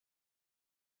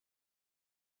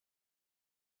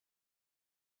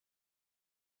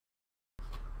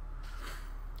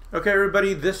Okay,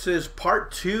 everybody, this is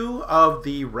part 2 of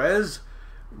the Rez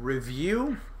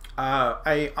review.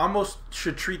 I almost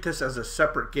should treat this as a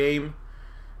separate game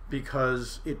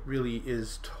because it really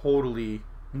is totally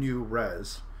new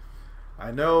Rez.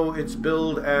 I know it's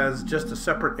billed as just a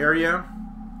separate area.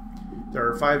 There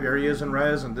are 5 areas in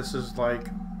Rez, and this is like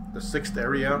the 6th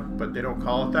area, but they don't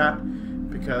call it that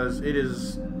because it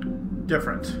is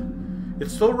different.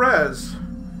 It's still Rez,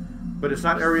 but it's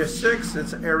not Area 6,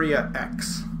 it's Area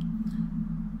X.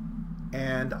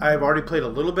 And I've already played a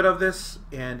little bit of this,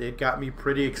 and it got me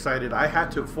pretty excited. I had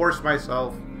to force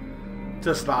myself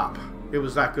to stop. It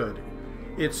was that good.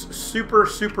 It's super,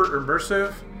 super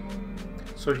immersive.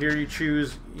 So here you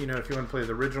choose, if you want to play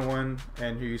the original one,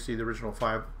 and here you see the original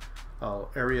 5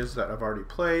 areas that I've already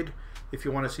played. If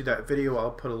you want to see that video,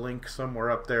 I'll put a link somewhere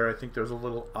up there. I think there's a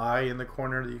little eye in the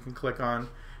corner that you can click on,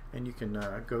 and you can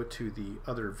go to the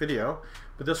other video.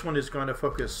 But this one is going to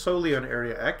focus solely on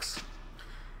Area X.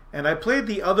 And I played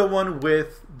the other one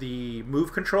with the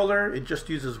Move controller. It just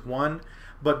uses one,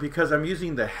 but because I'm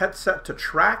using the headset to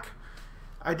track,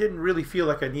 I didn't really feel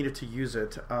like I needed to use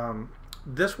it.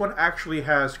 This one actually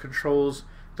has controls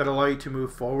that allow you to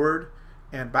move forward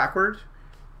and backward,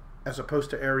 as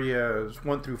opposed to areas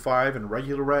 1 through 5 in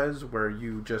regular Rez, where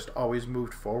you just always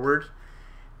moved forward.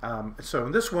 So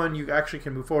in this one, you actually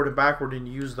can move forward and backward, and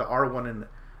use the R1 and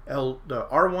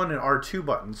R2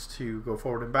 buttons to go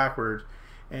forward and backward.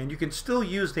 And you can still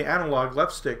use the analog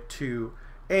left stick to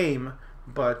aim,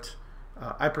 but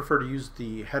I prefer to use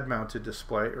the head-mounted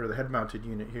display, or the head-mounted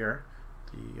unit here.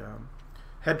 The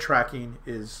head tracking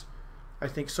is, I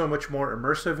think, so much more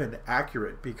immersive and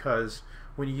accurate, because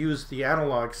when you use the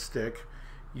analog stick,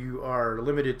 you are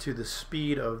limited to the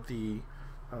speed of the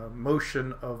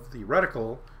motion of the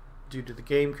reticle due to the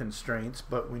game constraints.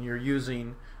 But when you're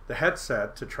using the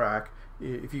headset to track,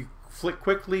 if you flick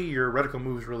quickly, your reticle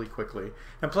moves really quickly.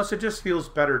 And plus, it just feels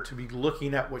better to be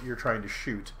looking at what you're trying to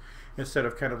shoot instead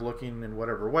of kind of looking in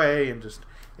whatever way and just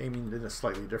aiming in a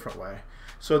slightly different way.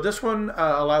 So this one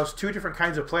allows 2 different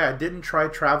kinds of play. I didn't try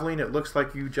traveling. It looks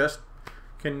like you just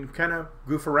can kind of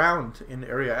goof around in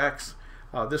Area X.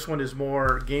 This one is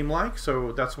more game-like,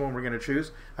 so that's the one we're going to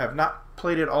choose. I have not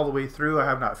played it all the way through. I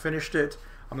have not finished it.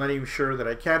 I'm not even sure that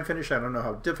I can finish. I don't know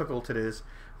how difficult it is.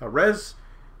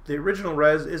 The original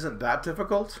Rez isn't that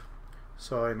difficult,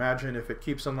 so I imagine if it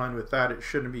keeps in line with that, it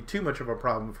shouldn't be too much of a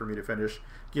problem for me to finish,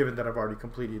 given that I've already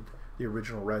completed the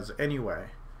original Rez anyway.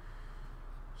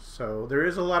 So there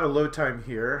is a lot of load time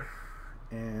here,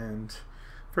 and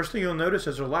first thing you'll notice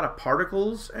is there's a lot of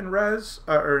particles in Rez,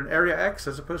 or in Area X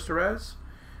as opposed to Rez.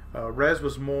 Rez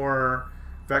was more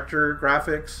vector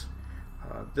graphics.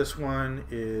 This one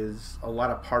is a lot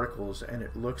of particles, and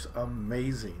it looks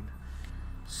amazing.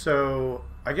 So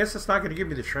I guess it's not going to give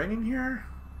me the training here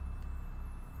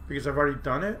because I've already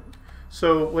done it.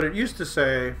 So what it used to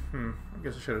say, I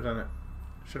guess I should have done it.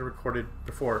 Should have recorded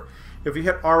before. If you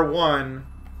hit R1,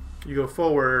 you go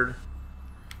forward,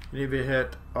 and if you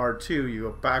hit R2, you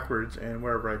go backwards, and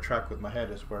wherever I track with my head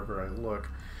is wherever I look.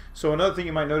 So another thing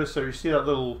you might notice there, you see that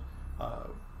little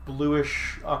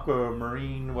bluish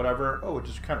aquamarine, whatever. Oh, it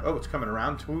just kind of, it's coming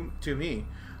around to me.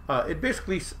 It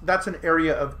basically, that's an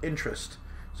area of interest.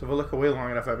 So if I look away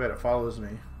long enough, I bet it follows me.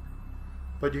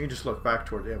 But you can just look back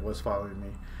toward it. It was following me.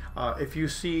 If you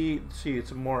see it's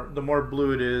the more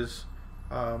blue it is,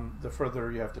 the further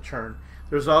you have to turn.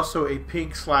 There's also a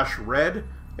pink/red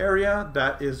area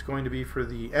that is going to be for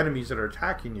the enemies that are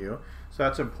attacking you. So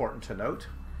that's important to note.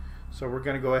 So we're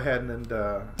going to go ahead and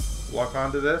lock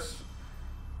onto this.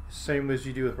 Same as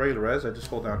you do with regular Rez. I just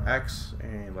hold down X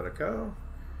and let it go.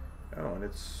 Oh, and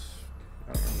it's,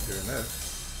 I don't know what I'm doing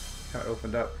this. Kind of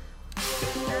opened up.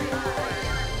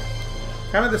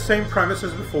 Kind of the same premise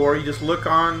as before. You just look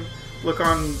on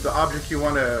the object you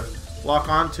want to lock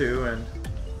onto, and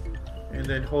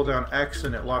then hold down X,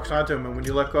 and it locks onto them. And when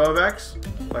you let go of X,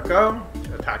 let go,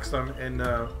 it attacks them in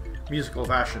musical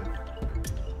fashion.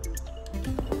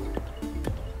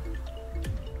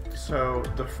 So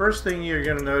the first thing you're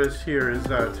going to notice here is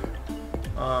that,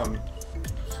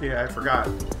 see, I forgot.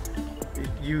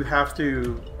 You have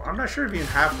to, I'm not sure if you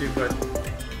have to, but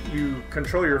you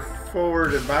control your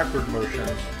forward and backward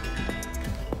motions.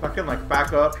 If I can like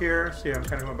back up here, see I'm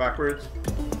kind of going backwards.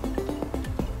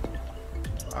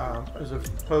 As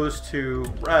opposed to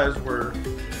Rez, where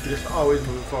you just always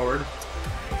move forward.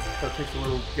 So it takes a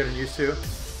little getting used to.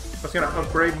 That's going to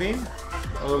upgrade me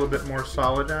a little bit more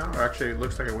solid now. Or actually, it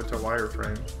looks like I went to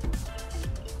wireframe.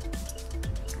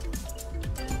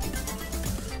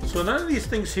 So none of these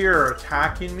things here are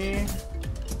attacking me.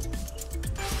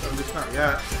 At least not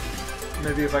yet.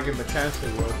 Maybe if I give them a chance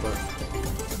they will, but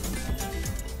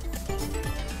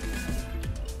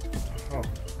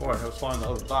Boy, I was flying the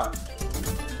other dot.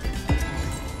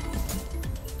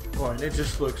 Boy, and it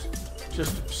just looks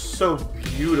just so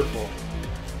beautiful.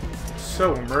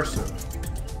 So immersive.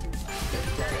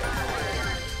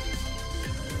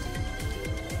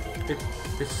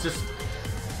 It's just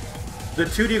the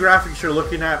 2D graphics you're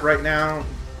looking at right now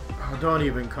don't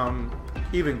even come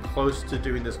even close to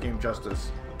doing this game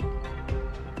justice.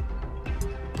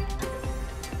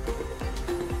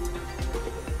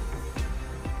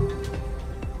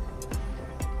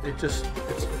 It's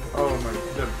oh my,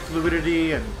 the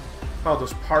fluidity and all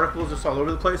those particles just all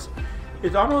over the place.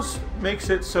 It almost makes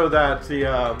it so that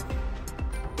the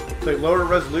lower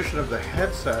resolution of the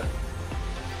headset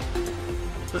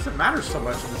doesn't matter so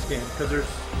much in this game because there's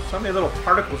so many little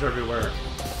particles everywhere.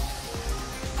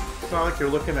 It's not like you're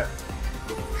looking at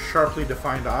sharply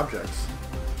defined objects.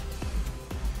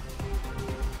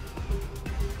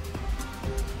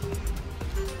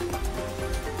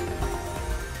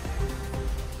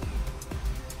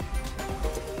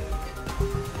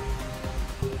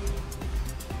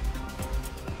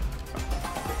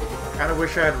 I kind of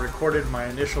wish I had recorded my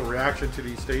initial reaction to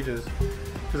these stages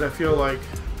because I feel like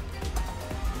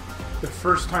the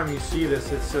first time you see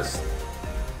this, it's just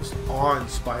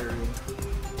awe-inspiring.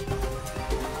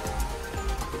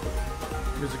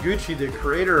 Mizuguchi, the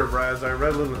creator of Rez, I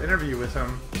read a little interview with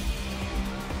him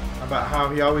about how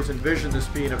he always envisioned this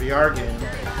being a VR game,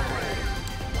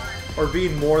 or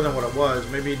being more than what it was.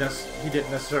 Maybe he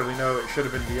didn't necessarily know it should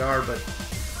have been VR, but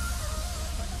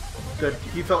that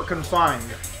he felt confined,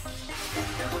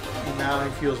 and now he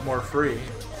feels more free.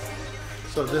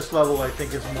 So this level, I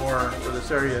think, is more, or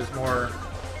this area is more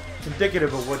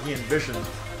indicative of what he envisioned.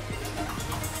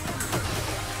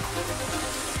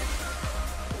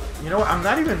 You know what? I'm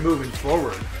not even moving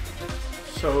forward.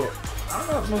 So I don't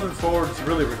know if moving forward is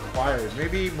really required.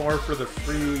 Maybe more for the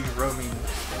free roaming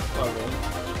level.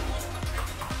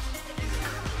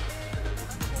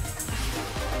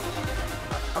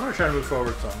 I'm gonna try to move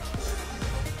forward some.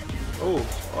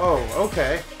 Oh,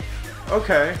 okay.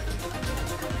 Okay.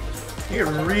 You get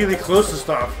really close to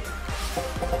stuff.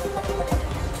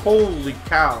 Holy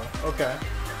cow. Okay.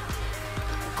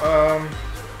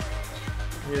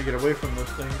 Need to get away from this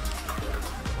thing.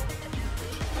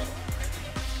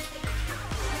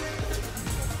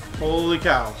 Holy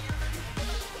cow.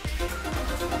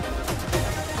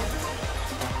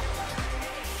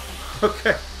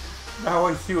 Okay. Now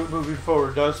I see what moving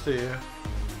forward does to you.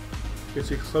 Gets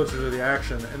you closer to the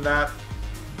action. And that...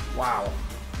 Wow.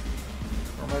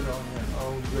 Where am I going here?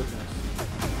 Oh, goodness.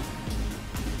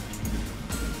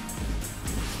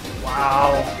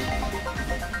 Wow.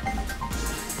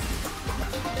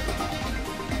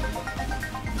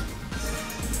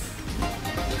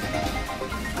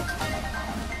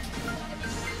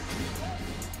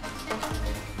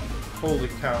 Holy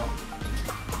cow.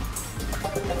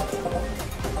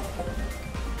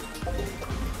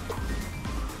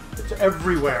 It's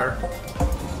everywhere.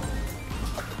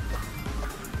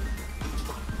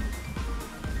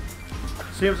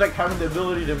 Seems like having the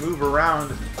ability to move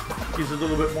around gives a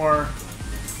little bit more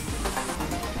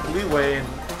leeway in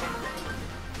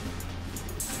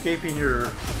escaping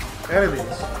your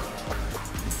enemies.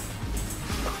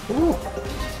 Ooh.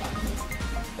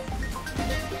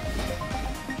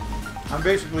 I'm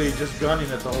basically just gunning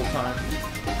it the whole time.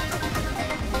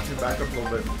 Let me back up a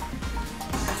little bit.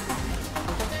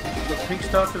 The pink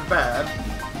stuff is bad.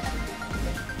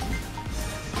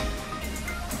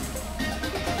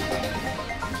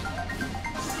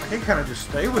 I can kind of just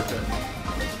stay with it.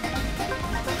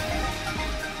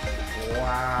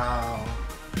 Wow.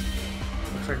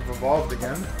 Looks like I've evolved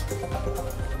again.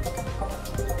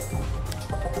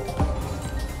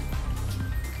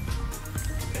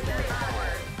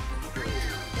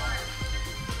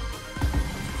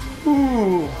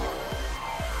 Ooh.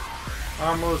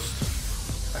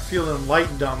 Almost. I feel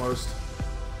enlightened almost.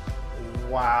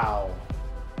 Wow.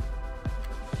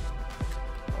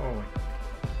 Oh.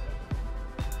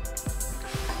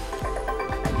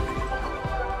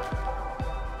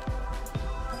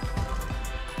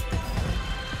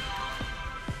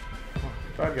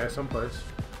 Bad guy someplace.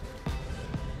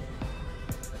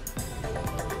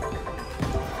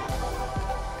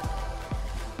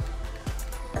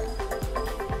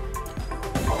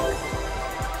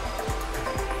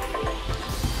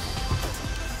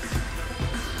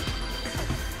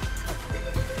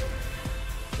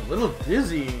 A little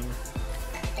dizzying.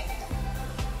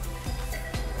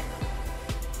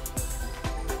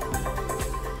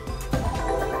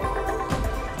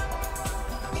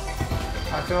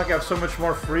 I feel like I have so much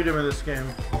more freedom in this game.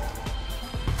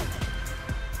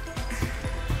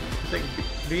 I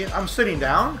think I'm sitting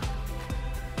down.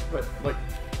 But like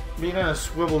being in a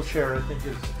swivel chair, I think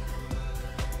is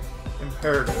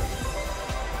imperative.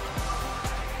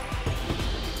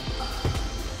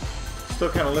 Still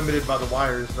kind of limited by the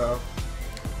wires, though.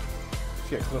 Let's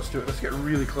get close to it. Let's get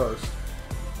really close.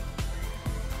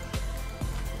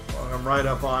 Oh, I'm right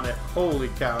up on it. Holy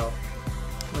cow!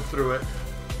 Went through it.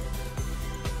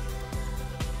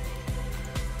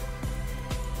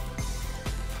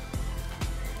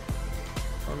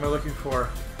 What am I looking for?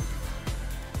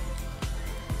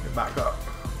 Get back up.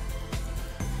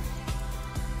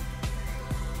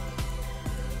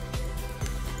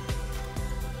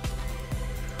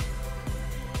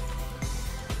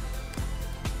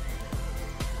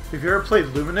 If you ever played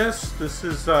Luminous, this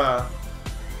is kind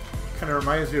of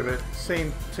reminds you of it.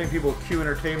 Same people, Q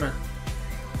Entertainment.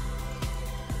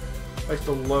 I used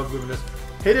to love Luminous.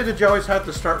 Hated that you always had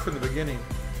to start from the beginning.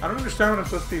 I don't understand what I'm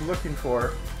supposed to be looking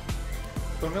for.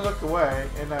 So let me look away,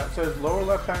 and that says lower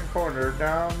left-hand corner,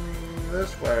 down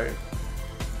this way.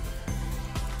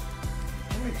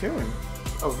 What am I doing?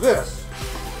 Oh, this.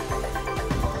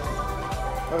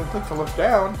 I would think to look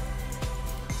down.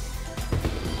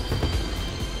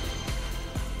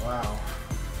 Wow.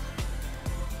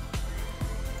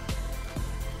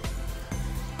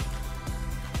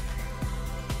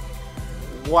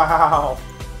 Wow.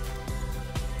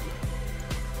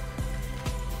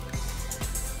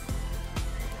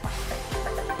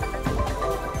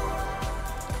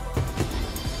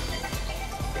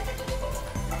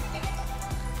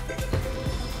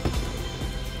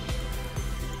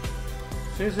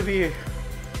 Seems to be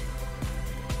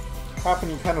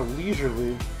happening kind of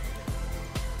leisurely.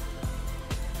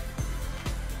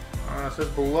 It says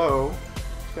below.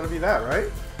 It's gotta be that,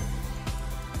 right?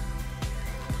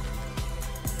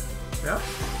 Yeah.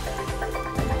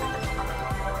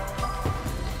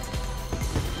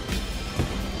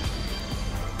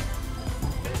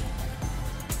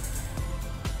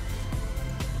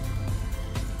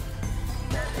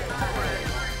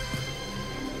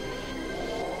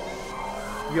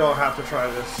 You all have to try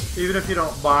this. Even if you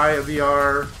don't buy a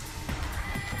VR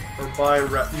or buy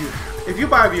if you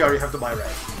buy a VR, you have to buy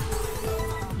Rez.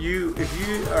 If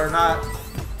you are not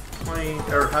playing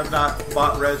or have not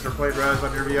bought Rez or played Rez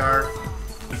on your VR,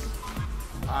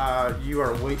 you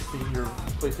are wasting your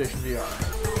PlayStation VR.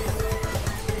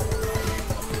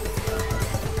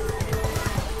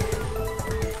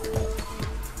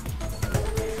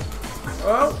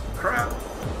 Oh crap!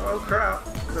 Oh crap!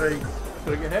 Could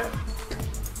I get hit?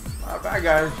 Not bad,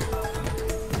 guys.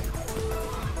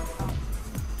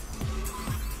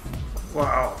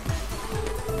 Wow.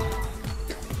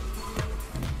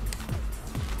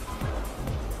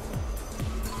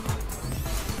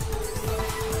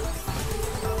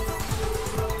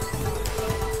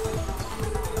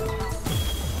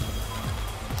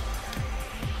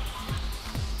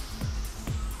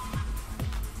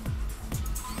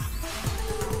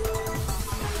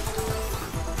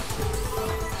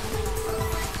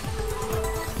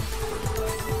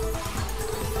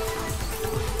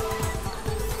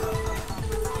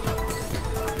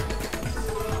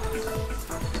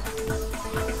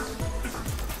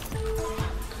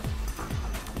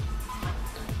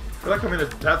 I feel like I'm in a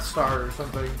Death Star or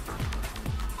something.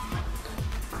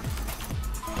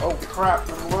 Oh crap,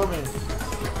 they're below me.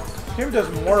 This game does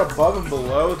more above and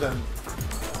below than...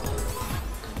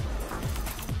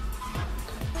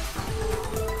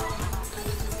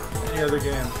 any other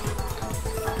game.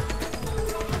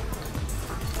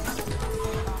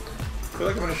 I feel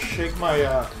like I'm gonna shake my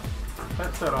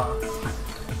headset off.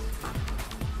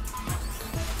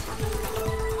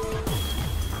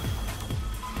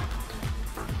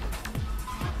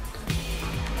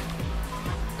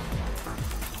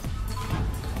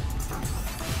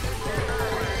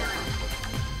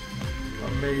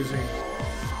 Amazing.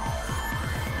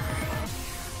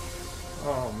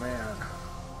 Oh man.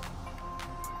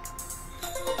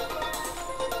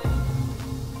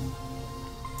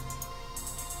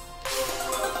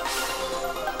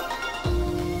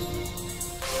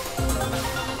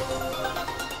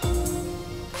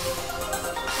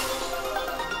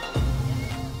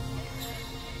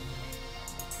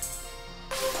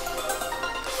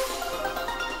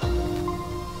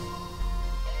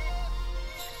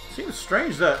 Seems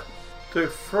strange that the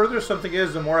further something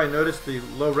is, the more I notice the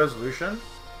low resolution.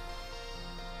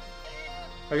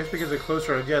 I guess because the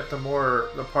closer I get, the more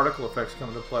the particle effects come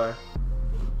into play.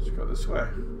 Let's go this way.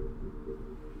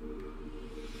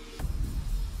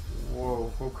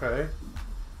 Whoa, okay.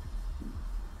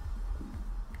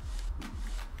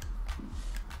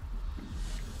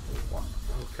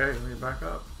 Okay, let me back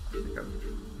up. I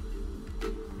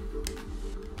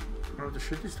don't have to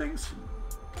shoot these things?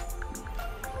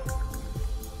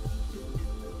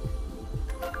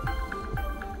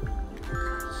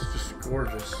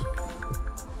 gorgeous.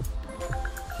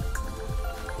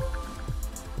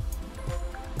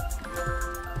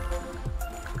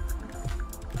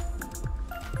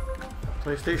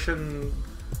 PlayStation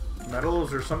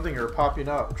medals or something are popping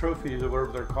up. Trophies or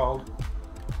whatever they're called.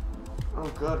 Oh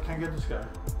god, can't get this guy.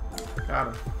 Got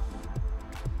him.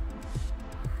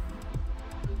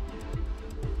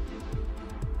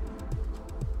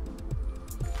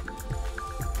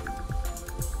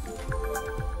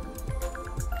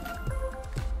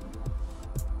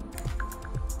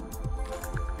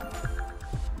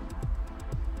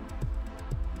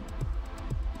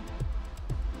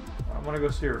 I want to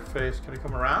go see her face. Can I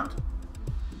come around?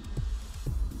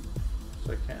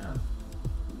 Yes, I can.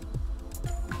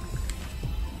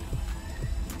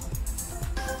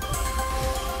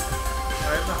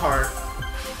 Right in the heart.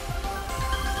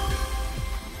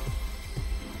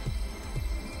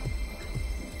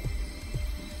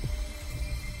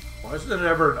 Why isn't it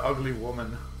ever an ugly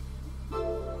woman?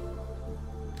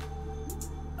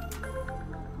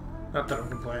 Not that I'm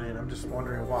complaining, I'm just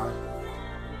wondering why.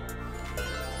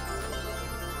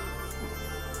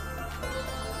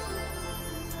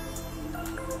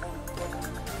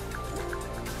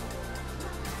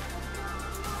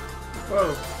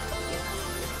 Whoa.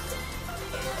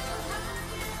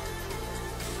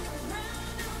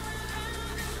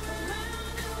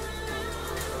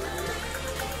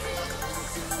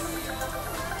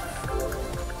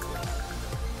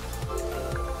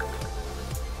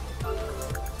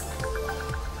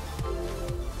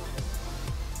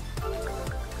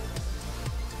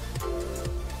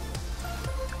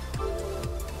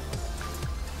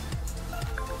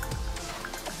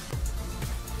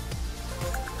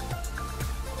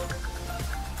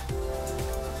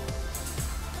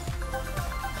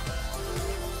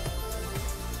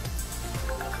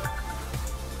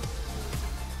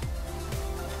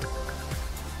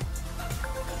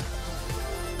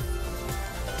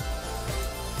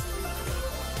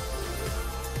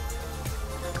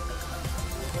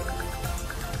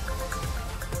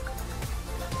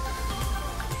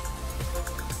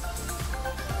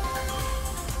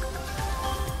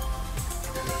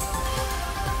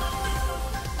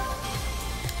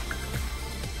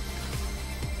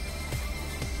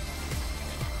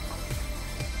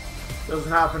 Doesn't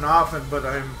happen often, but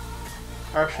I'm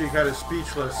actually kind of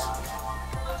speechless.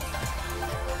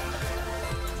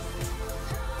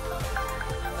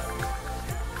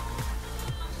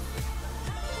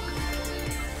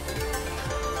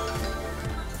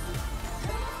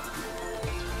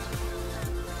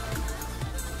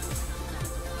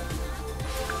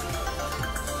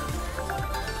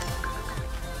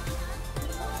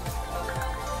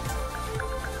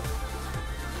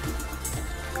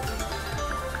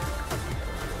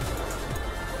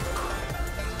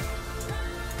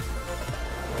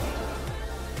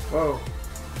 Whoa.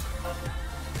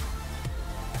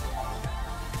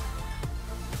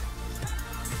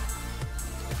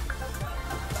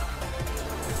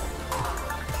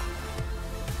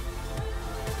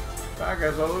 Bad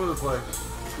guys all over the place.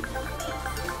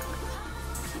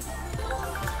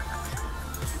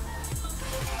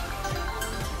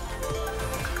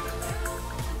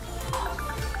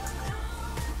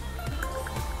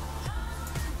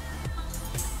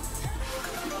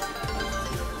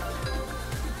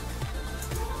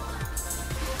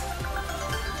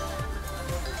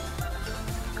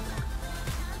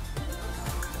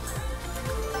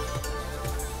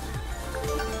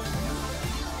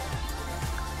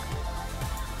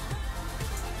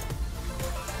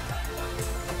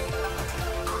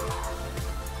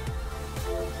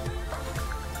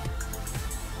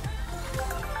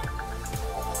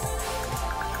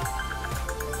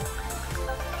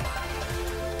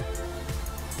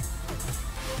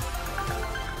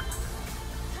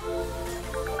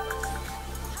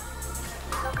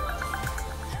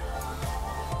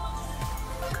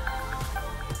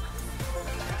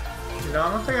 You know,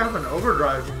 I don't think I have an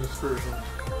overdrive in this version,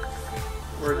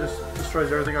 where it just destroys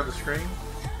everything on the screen.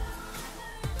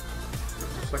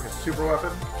 It's just like a super weapon.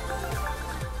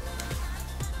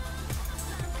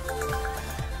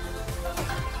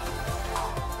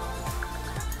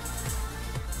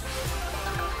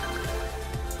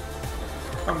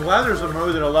 I'm glad there's a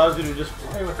mode that allows you to just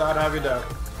play without having to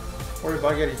worry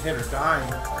about getting hit or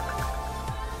dying.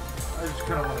 I just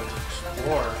kind of want to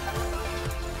explore.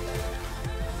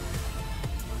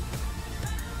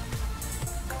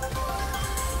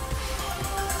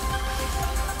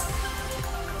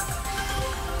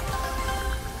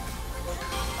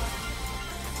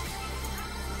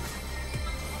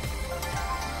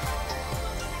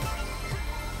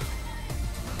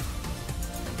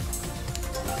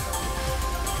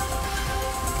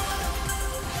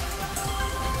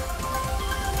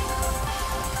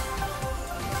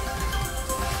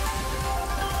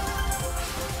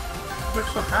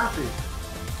 so happy.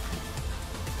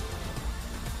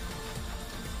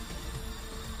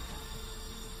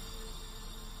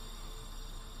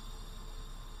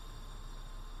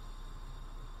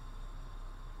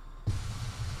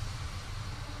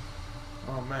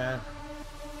 Oh man,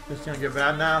 it's gonna get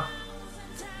bad now.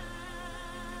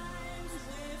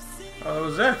 Oh, that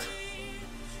was it.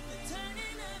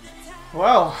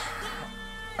 Well,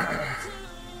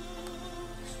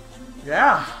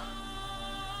 yeah,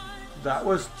 that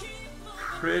was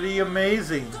pretty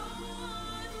amazing.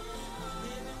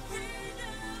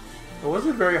 It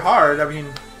wasn't very hard. I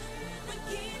mean,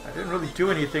 I didn't really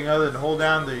do anything other than hold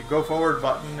down the go forward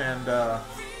button and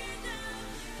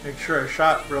make sure I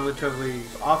shot relatively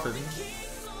often.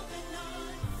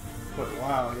 But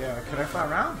wow, yeah, can I fly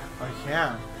around? I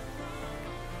can.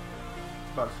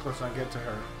 About as close as I get to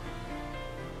her.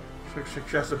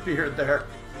 Suggest a beard there.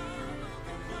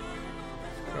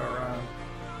 Let's go around.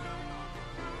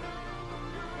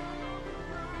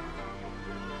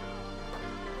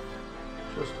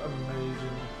 Just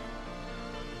amazing.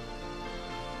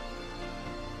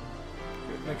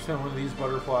 Get next to one of these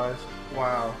butterflies.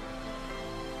 Wow.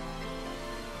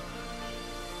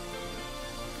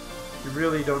 You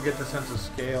really don't get the sense of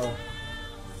scale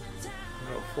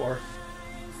for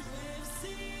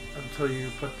until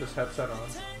you put this headset on.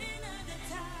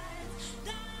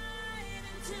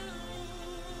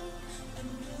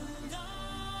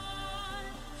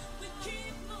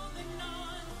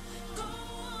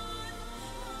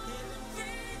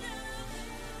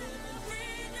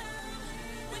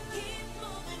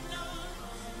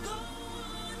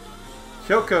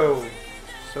 Kyoko,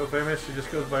 so famous, she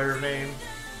just goes by her name.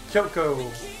 Kyoko.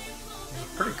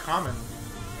 It's a pretty common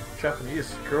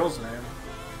Japanese girl's name.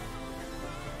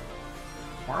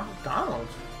 Mark McDonald.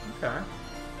 Okay.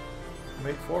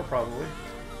 Make 4 probably.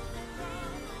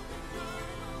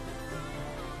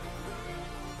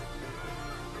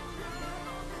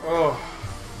 Oh.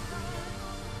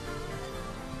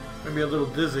 Maybe a little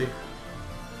dizzy.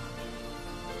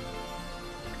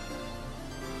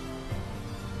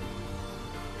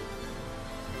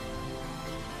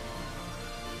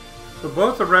 So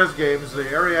both the Rez games, the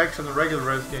Area X and the regular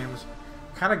Rez games,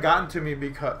 kind of gotten to me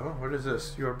because... Oh, what is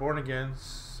this? You are born again.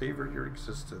 Savor your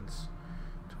existence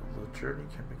till the journey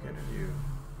can begin in you.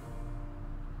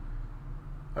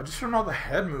 Just from all the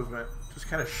head movement, just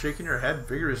kind of shaking your head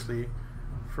vigorously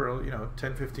for,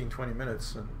 10, 15, 20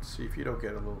 minutes and see if you don't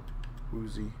get a little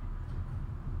woozy.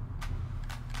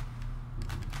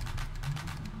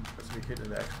 That's me hitting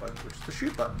the X button, which is the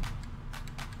shoot button.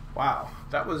 Wow,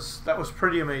 that was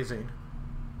pretty amazing.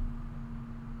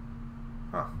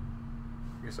 Huh.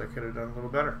 I guess I could have done a little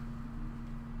better.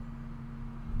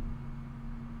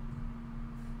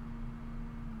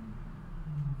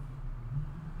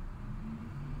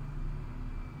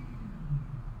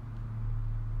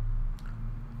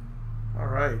 All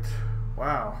right.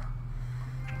 Wow.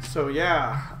 So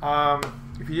yeah,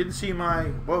 if you didn't see my...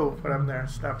 Whoa, what happened there?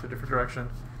 Snapped a different direction.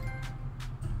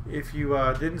 If you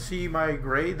didn't see my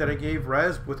grade that I gave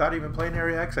Rez without even playing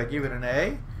Area X, I gave it an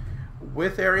A.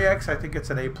 With Area X, I think it's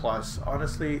an A+.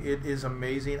 Honestly, it is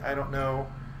amazing. I don't know.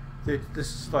 This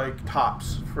is like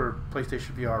tops for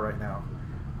PlayStation VR right now.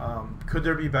 Could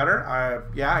there be better?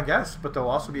 Yeah, I guess. But they'll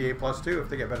also be A+ too if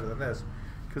they get better than this.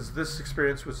 Because this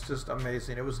experience was just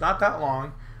amazing. It was not that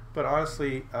long. But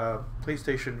honestly,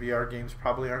 PlayStation VR games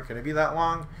probably aren't going to be that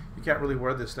long. You can't really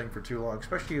wear this thing for too long.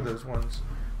 Especially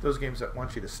those games that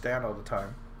want you to stand all the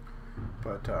time.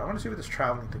 But I want to see what this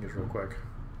traveling thing is real quick.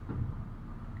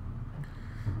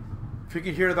 If you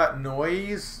can hear that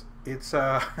noise, it's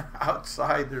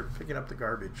outside. They're picking up the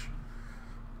garbage.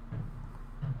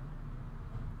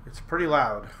 It's pretty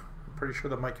loud. I'm pretty sure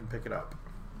the mic can pick it up.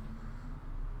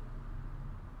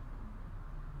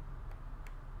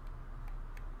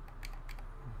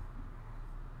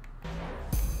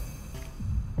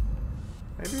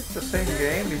 Maybe it's the same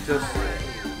game. You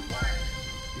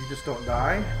just don't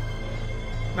die.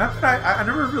 Not that I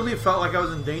never really felt like I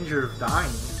was in danger of dying.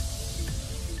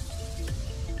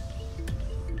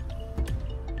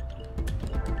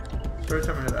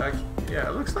 Yeah,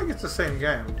 it looks like it's the same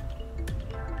game,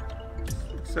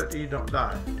 except you don't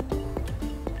die.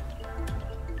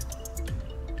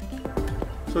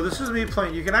 So this is me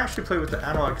playing. You can actually play with the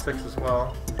analog sticks as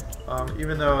well.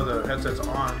 Even though the headset's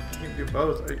on, you can do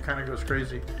both. It kind of goes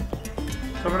crazy.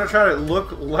 So I'm going to try to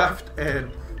look left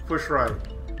and push right.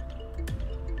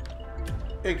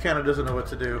 It kind of doesn't know what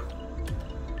to do.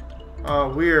 Oh,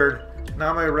 weird.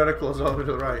 Now my reticle is all the way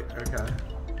to the right. Okay.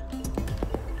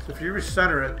 So if you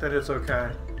recenter it, then it's okay.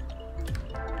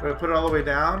 But I put it all the way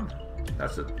down,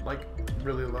 that's it, like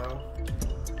really low.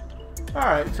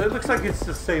 Alright, so it looks like it's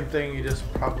the same thing, you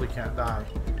just probably can't die.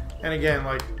 And again,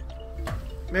 like,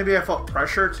 maybe I felt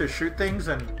pressure to shoot things,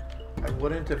 and I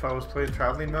wouldn't if I was playing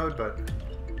traveling mode, but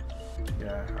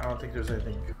yeah, I don't think there's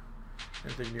anything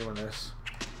new in this.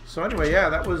 So anyway, yeah,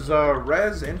 that was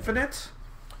Rez Infinite.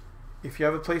 If you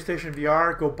have a PlayStation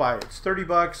VR, go buy it. It's 30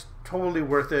 bucks, totally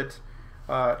worth it.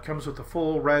 It comes with the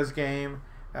full Rez game,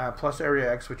 plus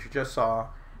Area X, which you just saw.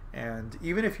 And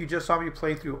even if you just saw me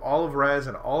play through all of Rez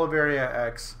and all of Area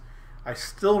X, I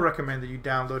still recommend that you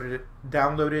download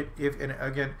it. And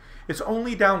again, it's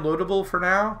only downloadable for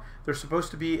now. There's supposed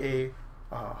to be a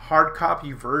hard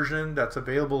copy version that's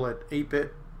available at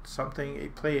 8-bit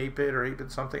something, Play 8-bit or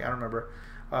 8-bit something, I don't remember.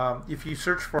 If you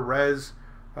search for Rez,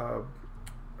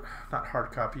 not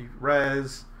hard copy,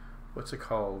 Rez, what's it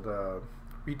called,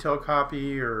 retail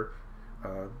copy or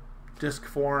disc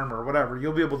form or whatever,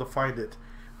 you'll be able to find it.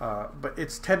 But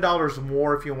it's $10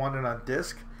 more if you want it on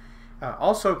disc.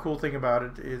 Also, a cool thing about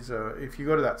it is if you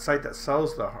go to that site that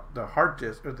sells the hard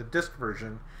disk or the disc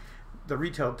version, the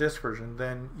retail disc version,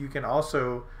 then you can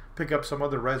also pick up some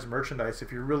other Rez merchandise.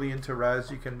 If you're really into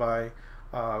Rez, you can buy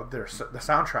the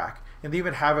soundtrack, and they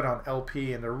even have it on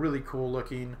LP, and they're really cool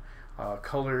looking,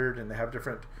 colored, and they have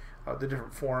different the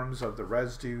different forms of the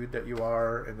Rez dude that you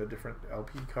are, and the different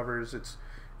LP covers. It's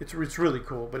really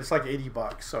cool, but it's like 80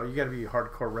 bucks, so you got to be a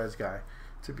hardcore Rez guy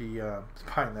to be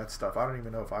buying that stuff. I don't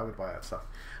even know if I would buy that stuff.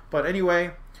 But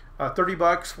anyway, 30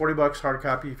 bucks, 40 bucks hard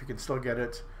copy if you can still get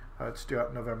it. It's due out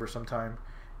in November sometime.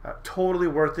 Totally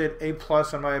worth it. A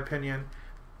plus in my opinion.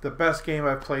 The best game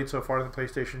I've played so far on the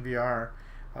PlayStation VR.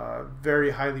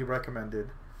 Very highly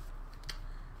recommended.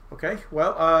 Okay,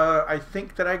 well, I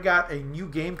think that I got a new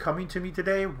game coming to me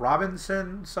today.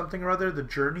 Robinson something or other. The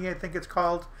Journey, I think it's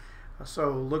called.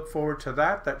 So look forward to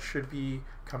that. That should be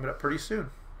coming up pretty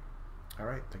soon. All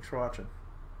right, thanks for watching.